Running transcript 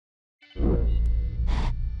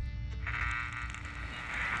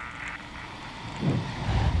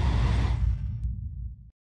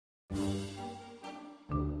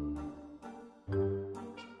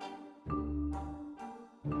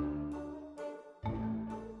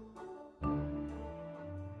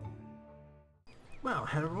Well,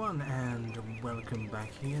 hello everyone, and welcome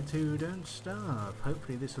back here to Don't Starve.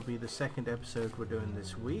 Hopefully this will be the second episode we're doing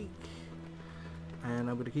this week, and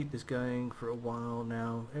I'm going to keep this going for a while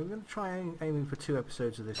now. And we're going to try aiming for 2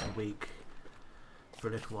 episodes of this a week for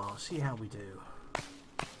a little while, see how we do.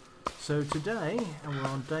 So today, and we're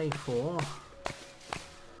on day 4,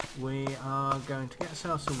 we are going to get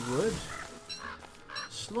ourselves some wood.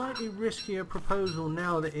 Slightly riskier proposal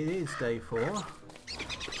now that it is day 4.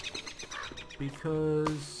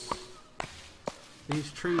 Because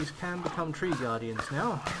these trees can become tree guardians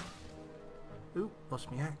now. Oop,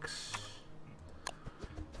 lost my axe.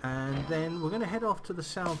 And then we're going to head off to the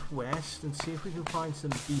southwest and see if we can find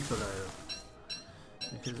some beefalo.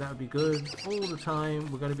 Because that would be good. All the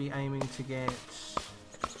time we're going to be aiming to get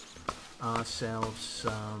ourselves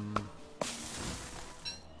some...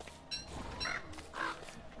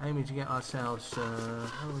 how are we doing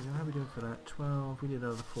for that? 12, we did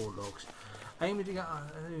another 4 logs. Aiming to get...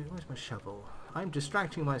 where's my shovel? I'm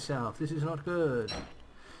distracting myself. This is not good.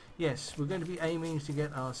 Yes, we're going to be aiming to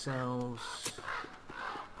get ourselves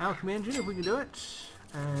alchemy engine if we can do it,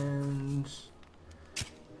 and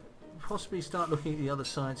possibly start looking at the other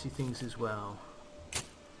sciencey things as well.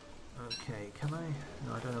 Okay, can I?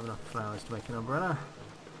 No, I don't have enough flowers to make an umbrella,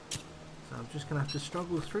 so I'm just going to have to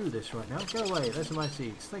struggle through this right now. Go away. Those are my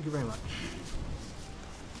seeds. Thank you very much.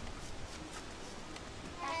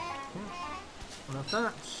 We'll have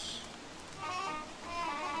that.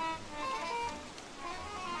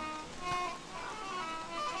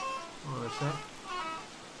 Oh, that's it.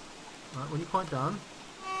 Right, when you're quite done.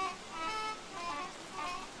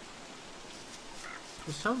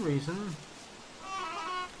 For some reason,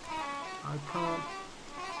 I can't...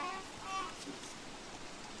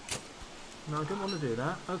 No, I didn't want to do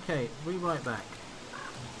that. Okay, be right back.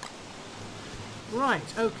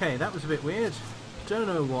 Right, okay, that was a bit weird. Don't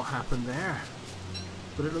know what happened there.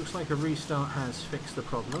 But it looks like a restart has fixed the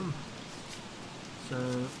problem. So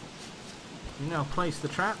you now place the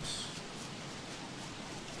traps.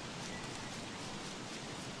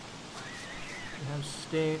 We have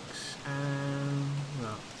sticks and,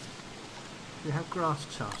 well, we have grass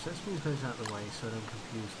tufts. Let's move those out of the way so I don't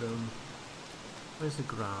confuse them. Where's the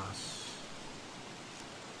grass?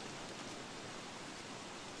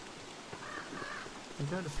 We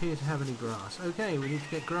don't appear to have any grass. Okay, we need to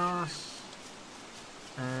get grass.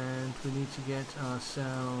 And we need to get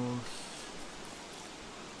ourselves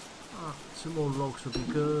some more logs would be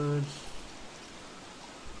good.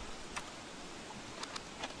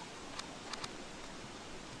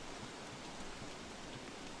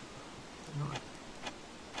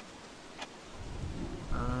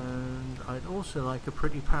 And I'd also like a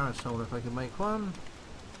pretty parasol if I can make one.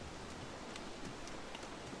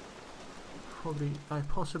 I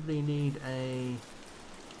possibly need a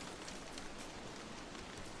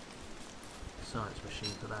science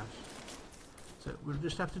machine for that. So we'll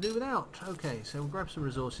just have to do without. Okay, so we'll grab some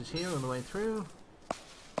resources here on the way through.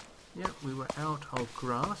 Yep, we were out of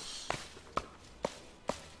grass.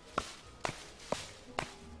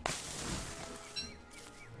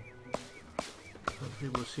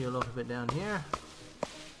 Hopefully we'll see a lot of it down here.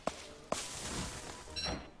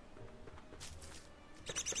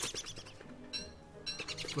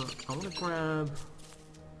 But I want to grab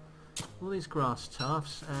all these grass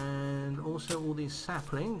tufts and also all these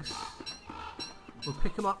saplings. We'll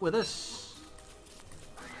pick them up with us.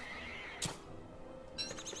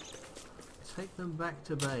 Take them back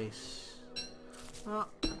to base. Well,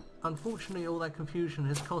 unfortunately all that confusion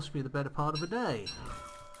has cost me the better part of a day,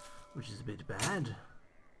 which is a bit bad.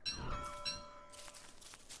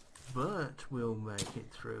 But we'll make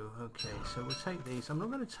it through. Okay, so we'll take these. I'm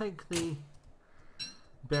not going to take the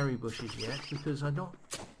berry bushes yet because I don't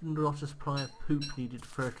lot of supply of poop needed to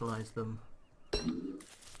fertilise them. Okay,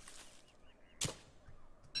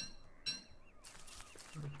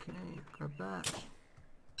 grab that.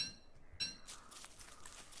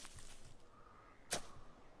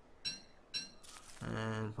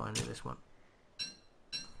 And finally this one.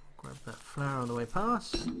 Grab that flower on the way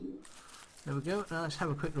past. There we go. Now let's have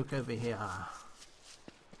a quick look over here.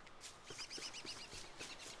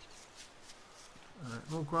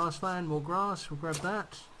 More grassland, more grass, we'll grab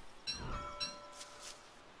that.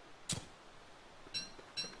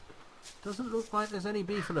 Doesn't look like there's any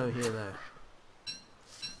beefalo here though,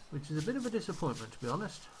 which is a bit of a disappointment to be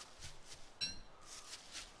honest.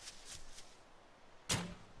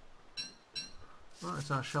 Right,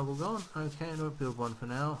 that's our shovel gone. Okay, and we'll build one for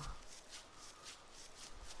now.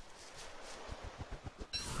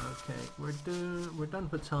 Okay, we're done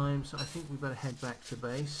for time, so I think we better head back to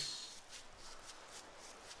base.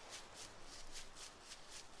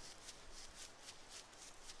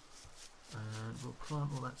 And we'll plant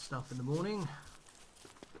all that stuff in the morning.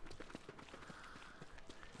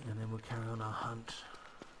 And then we'll carry on our hunt.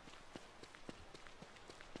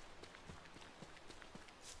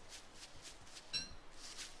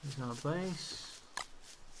 There's our base.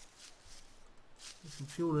 Get some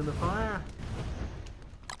fuel in the fire.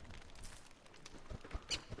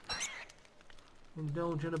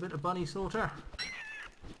 Indulge in a bit of bunny slaughter.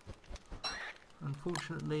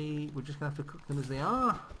 Unfortunately, we're just going to have to cook them as they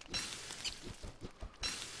are.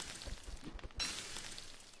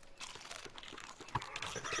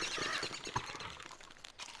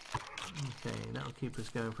 Okay, that'll keep us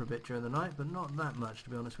going for a bit during the night, but not that much, to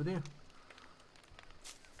be honest with you.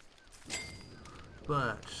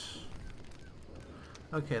 But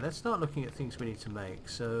okay, let's start looking at things we need to make.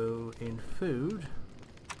 So in food,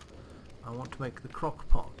 I want to make the crock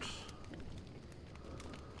pot.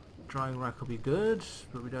 Drying rack will be good,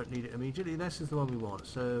 but we don't need it immediately. This is the one we want.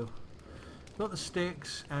 So we've got the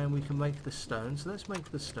sticks and we can make the stone. So let's make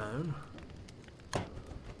the stone.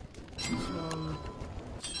 That's 1,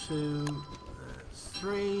 2,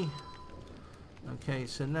 3. Okay,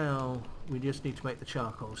 so now we just need to make the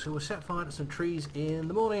charcoal. So we'll set fire to some trees in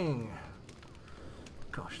the morning.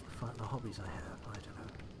 Gosh, the hobbies I have, I don't know.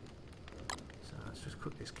 So let's just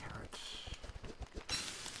cook this carrot.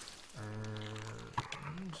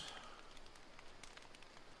 And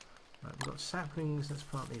right, we've got saplings. Let's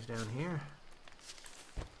plant these down here.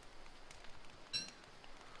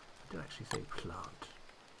 I did actually say plant.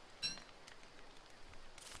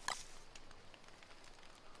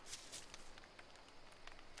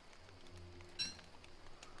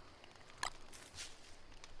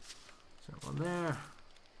 One there,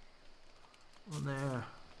 one there,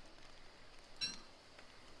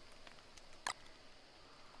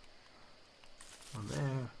 one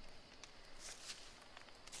there,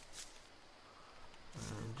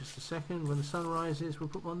 and just a second, when the sun rises we'll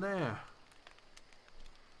put one there.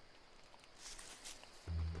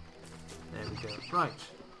 There we go. Right.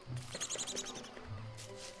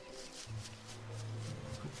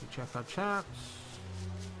 Quickly check our chats.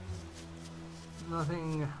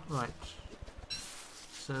 Nothing. Right.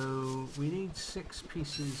 So we need 6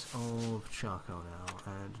 pieces of charcoal now,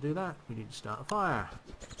 and to do that we need to start a fire.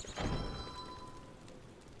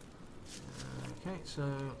 Okay, so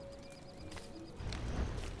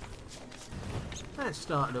let's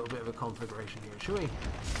start a little bit of a conflagration here, shall we?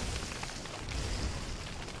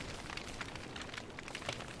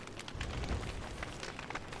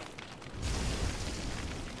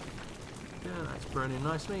 Yeah, that's burning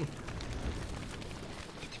nicely.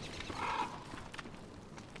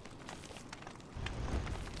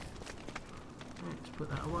 Put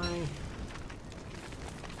that away.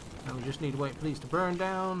 And we just need to wait for these to burn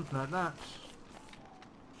down, like that.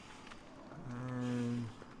 And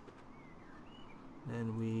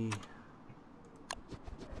then we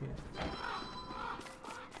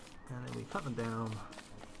cut them down.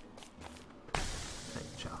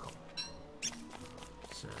 Take the charcoal.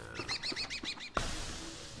 So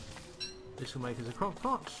this will make us a crock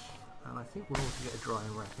pot, and I think we'll also get a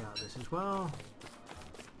drying rack out of this as well.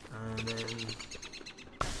 And then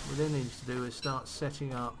what we then need to do is start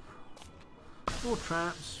setting up more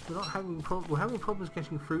traps. We're having problems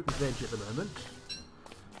getting fruit and veg at the moment,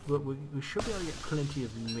 but we should be able to get plenty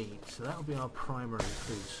of meat, so that will be our primary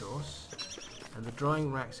food source. And the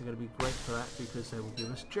drying racks are going to be great for that because they will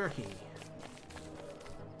give us jerky.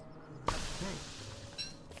 Okay.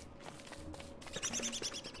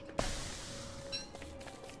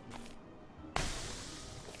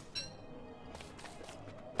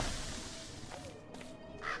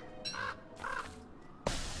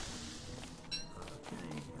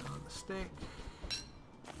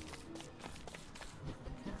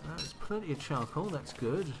 Plenty of charcoal, that's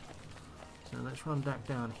good. So let's run back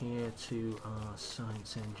down here to our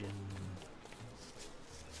science engine.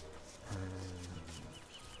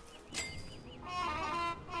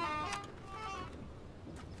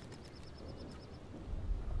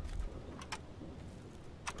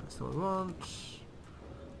 That's what we want.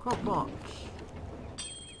 Crock pot.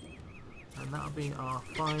 And that'll be our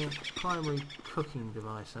primary cooking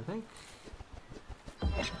device, I think.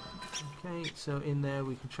 Okay, so in there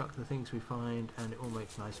we can chuck the things we find and it will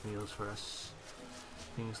make nice meals for us.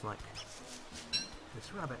 Things like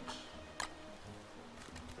this rabbit.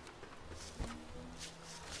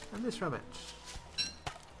 And this rabbit.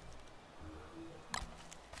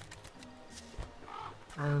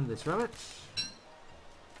 And this rabbit.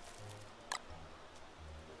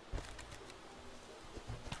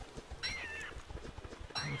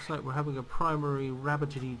 Looks like we're having a primary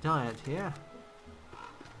rabbitty diet here.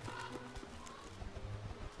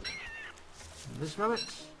 this rabbit.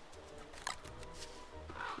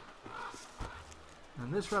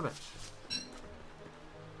 And this rabbit.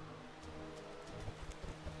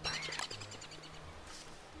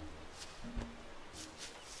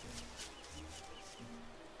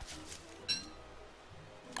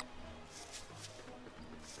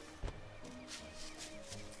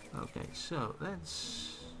 Okay, so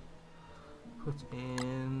let's put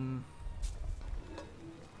in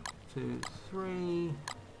 2, 3,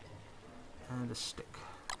 and a stick.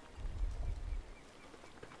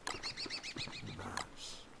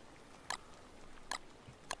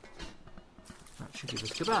 That should give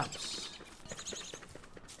us kebabs.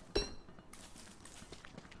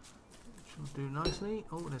 Which will do nicely.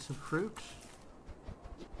 Oh, there's some fruit.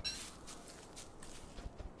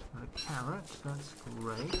 And a carrot, that's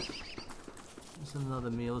great. There's another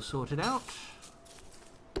meal sorted out.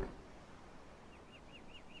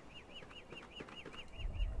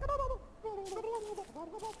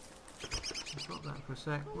 Stop that for a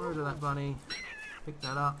sec. Murder that bunny. Pick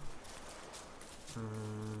that up.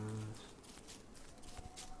 And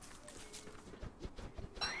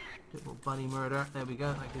little bunny murder. There we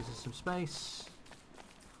go. That gives us some space.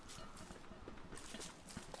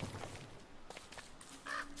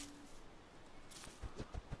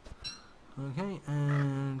 Okay,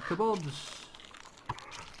 and kebabs.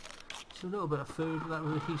 Just a little bit of food. That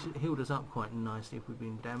would have healed us up quite nicely if we've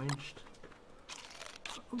been damaged.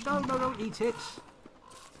 Oh, no, no, don't eat it. Stick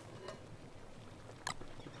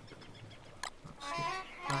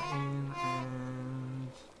that in and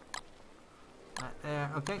that there.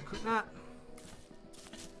 Okay, cook that.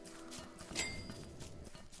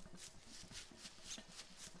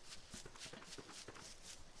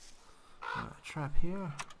 Right, a trap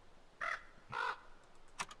here.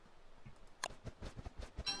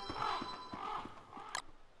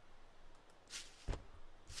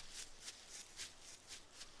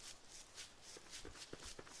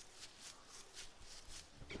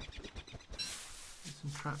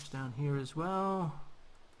 Some traps down here as well.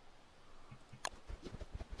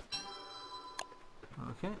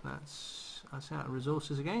 Okay, that's out of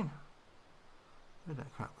resources again. Where'd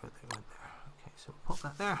that crap go? They went there. Okay, so we'll pop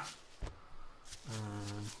that there.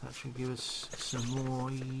 And that should give us some more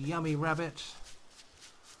yummy rabbit.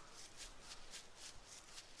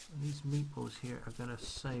 And these meatballs here are going to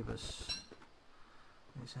save us.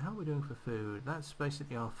 Okay, so how are we doing for food? That's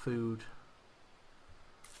basically our food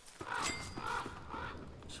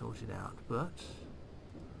sorted out, but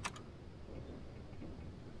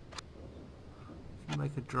we can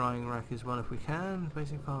make a drying rack as well if we can.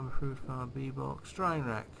 Basic farm, approved farm, bee box, drying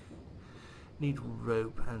rack. Need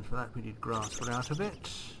rope, and for that we need grass. We're out of it.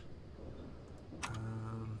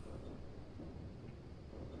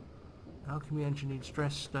 Alchemy engine needs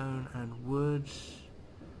dress stone and wood.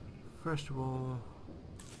 First of all,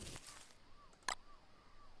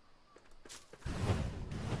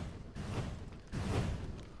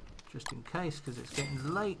 just in case, because it's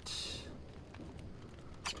getting late.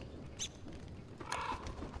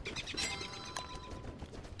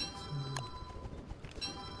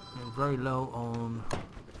 I'm very low on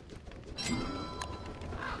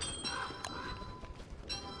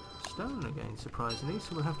stone again, surprisingly,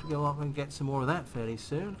 so we'll have to go up and get some more of that fairly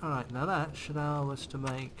soon. Alright, now that should allow us to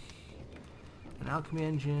make an alchemy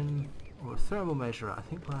engine or a thermal measurer. I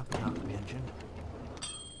think we'll have the alchemy engine.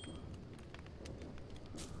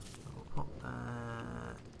 Pop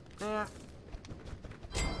that there,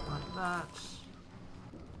 like that.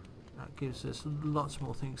 That gives us lots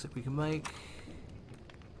more things that we can make.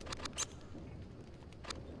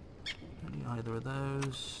 Don't need either of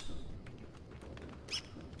those.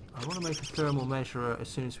 I want to make a thermal measurer as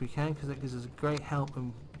soon as we can, because that gives us great help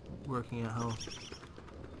in working out how.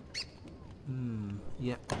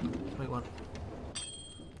 Yep, let's make one.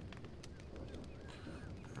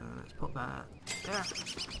 Let's pop that there.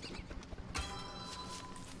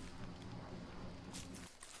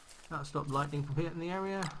 That'll stop lightning from hitting the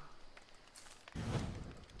area.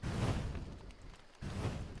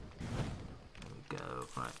 There we go,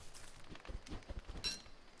 right.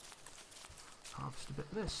 Harvest a bit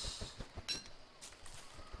of this.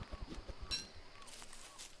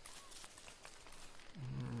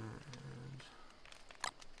 And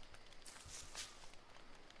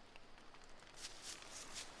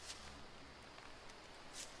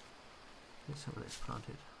get some of this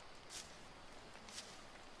planted.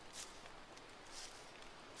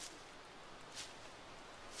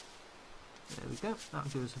 There we go, that'll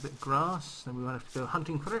give us a bit of grass, then we won't have to go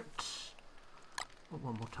hunting for it. Oh,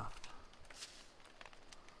 one more tuft.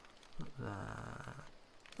 Put that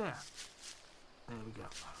there. There we go.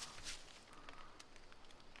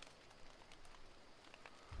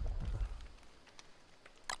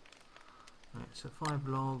 so 5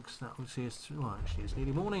 logs, that will see us through. Well, actually it's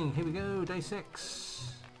nearly morning. Here we go, day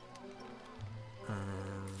 6. And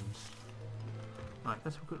right,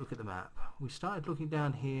 let's have a quick look at the map. We started looking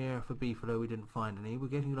down here for beefalo, we didn't find any. We're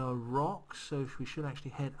getting low rocks, so we should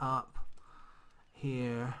actually head up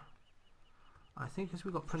here. I think as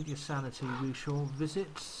we've got plenty of sanity, we shall visit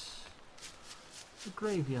the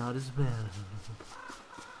graveyard as well.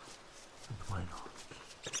 And why not?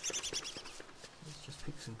 Let's just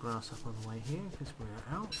pick some grass up on the way here, because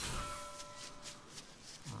we're out.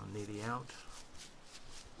 Oh, nearly out.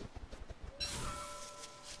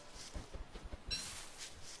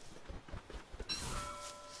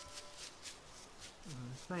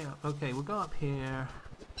 Okay, we'll go up here.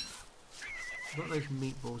 We've got those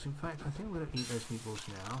meatballs. In fact, I think we're going to eat those meatballs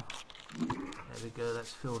now. There we go,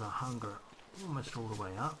 that's filled our hunger almost all the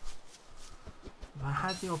way up. If I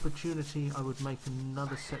had the opportunity, I would make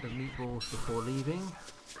another set of meatballs before leaving.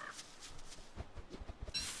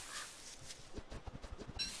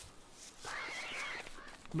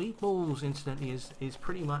 Meatballs, incidentally, is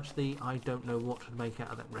pretty much the I don't know what to make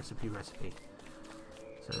out of that recipe.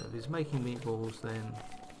 So if it's making meatballs, then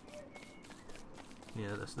you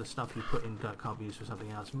know, that's the stuff you put in can't be used for something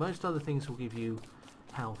else. Most other things will give you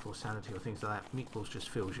health or sanity or things like that. Meatballs just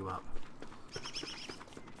fills you up.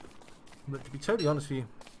 But to be totally honest with you,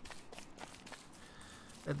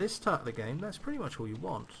 at this start of the game, that's pretty much all you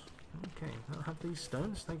want. Okay, I'll have these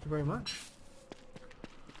stones. Thank you very much.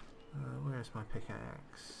 Where's my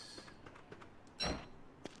pickaxe?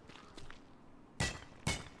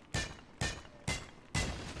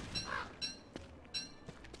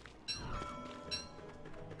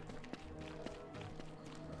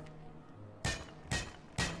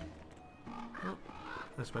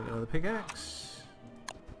 Let's make another pickaxe.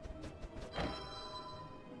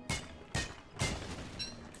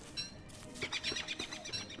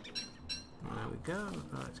 There we go.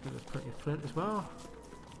 Right, let's give us plenty of flint as well.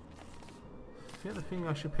 The other thing,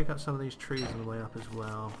 I should pick up some of these trees on the way up as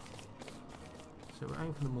well. So we're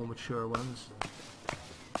aiming for the more mature ones.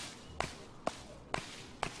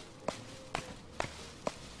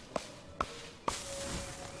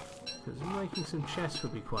 Because making some chests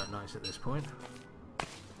would be quite nice at this point.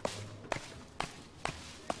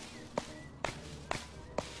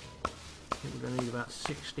 We're going to need about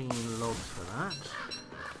 16 logs for that.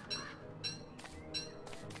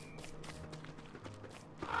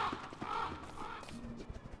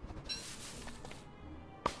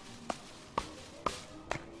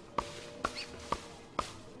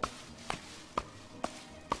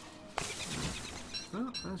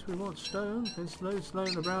 Well, as we want stone, there's loads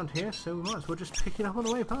lying around here, so we might as well just pick it up on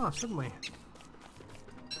the way past, shouldn't we?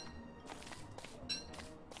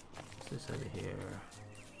 What's this over here?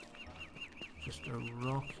 Just a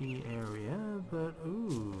rocky area, but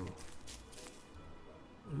ooh.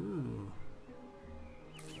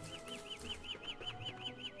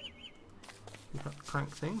 Pick up the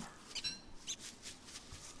crank thing.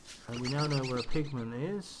 And we now know where a pigment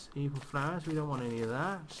is. Evil flowers, we don't want any of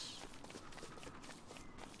that.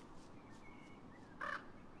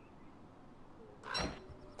 I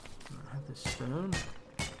have this stone.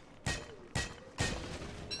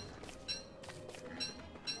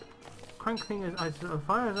 Crank thing, as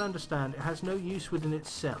far as I understand, it has no use within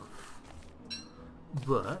itself.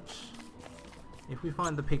 But if we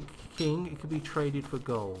find the pig king, it could be traded for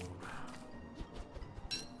gold.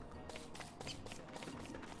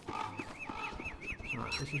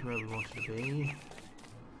 Right, this is where we wanted to be.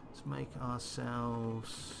 Let's make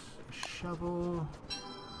ourselves a shovel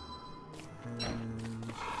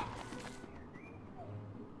and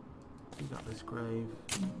dig up this grave.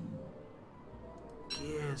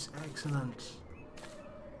 Yes, excellent.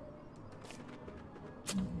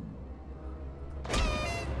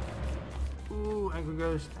 Ooh, angry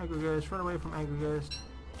ghost, run away from angry ghost.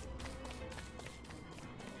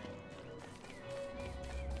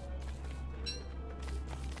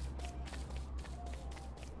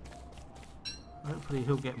 Hopefully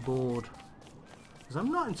he'll get bored, because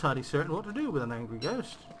I'm not entirely certain what to do with an angry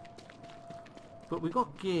ghost. But we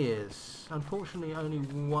got gears. Unfortunately only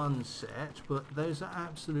one set, but those are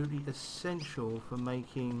absolutely essential for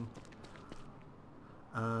making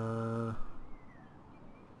where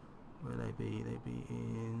they be? They'd be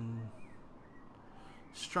in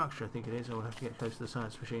structure, I think it is. I'll have to get close to the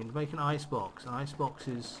science machine to make an ice box. Ice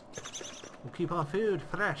boxes will keep our food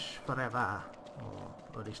fresh forever,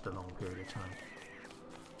 or at least a long period of time.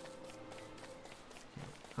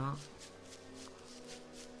 Oh.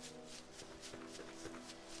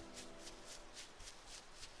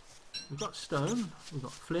 We've got stone, we've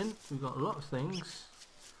got flint, we've got a lot of things.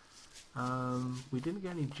 We didn't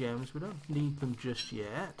get any gems. We don't need them just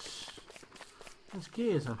yet. There's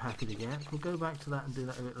gears I'm happy to get. We'll go back to that and do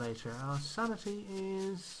that a bit later. Our sanity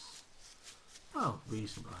is, well,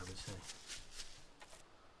 reasonable, I would say.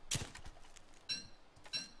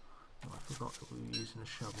 Oh, I forgot that we were using a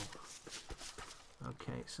shovel.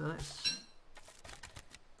 Okay, so let's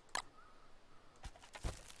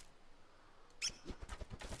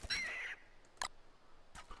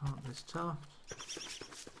plant this tuft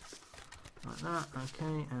like that.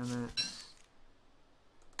 Okay, and then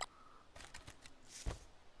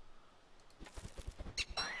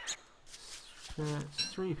it's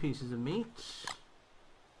 3 pieces of meat.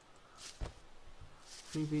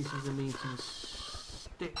 3 pieces of meat and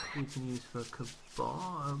stick we can use for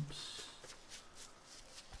kebabs.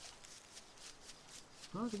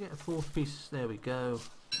 Well, to get a 4th piece, there we go.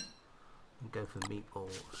 And go for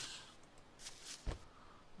meatballs.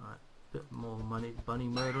 Right, bit more money, bunny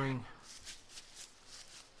murdering.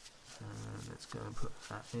 And let's go and put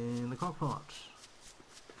that in the crock pot.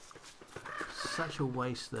 Such a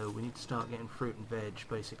waste though, we need to start getting fruit and veg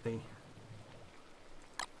basically.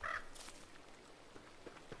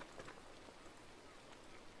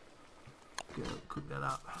 Go cook that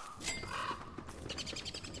up.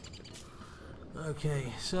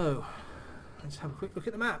 Okay, so let's have a quick look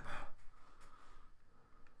at the map.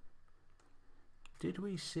 Did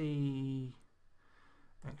we see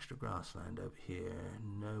extra grassland over here?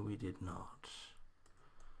 No, we did not.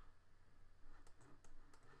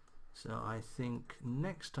 So I think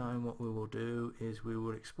next time what we will do is we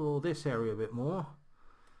will explore this area a bit more.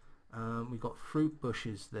 We've got fruit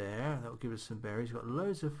bushes there. That will give us some berries. We've got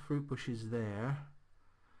loads of fruit bushes there.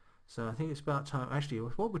 So I think it's about time. Actually,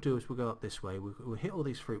 what we'll do is we'll go up this way. We'll hit all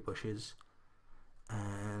these fruit bushes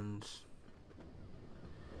and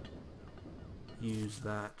use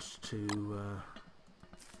that to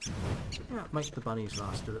yeah, make the bunnies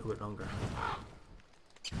last a little bit longer.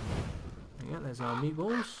 Yeah, there's our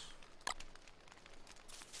meatballs.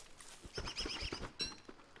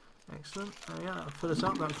 Excellent. Yeah, that'll fill us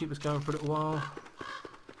up. That'll keep us going for a little while.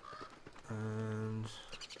 And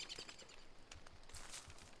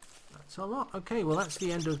that's a lot. Okay, well that's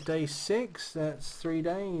the end of day 6. That's 3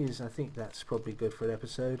 days. I think that's probably good for an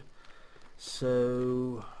episode.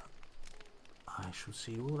 So I shall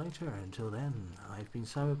see you all later. Until then, I've been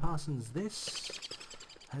Simon Parsons. This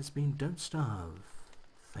has been Don't Starve.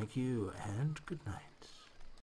 Thank you and good night.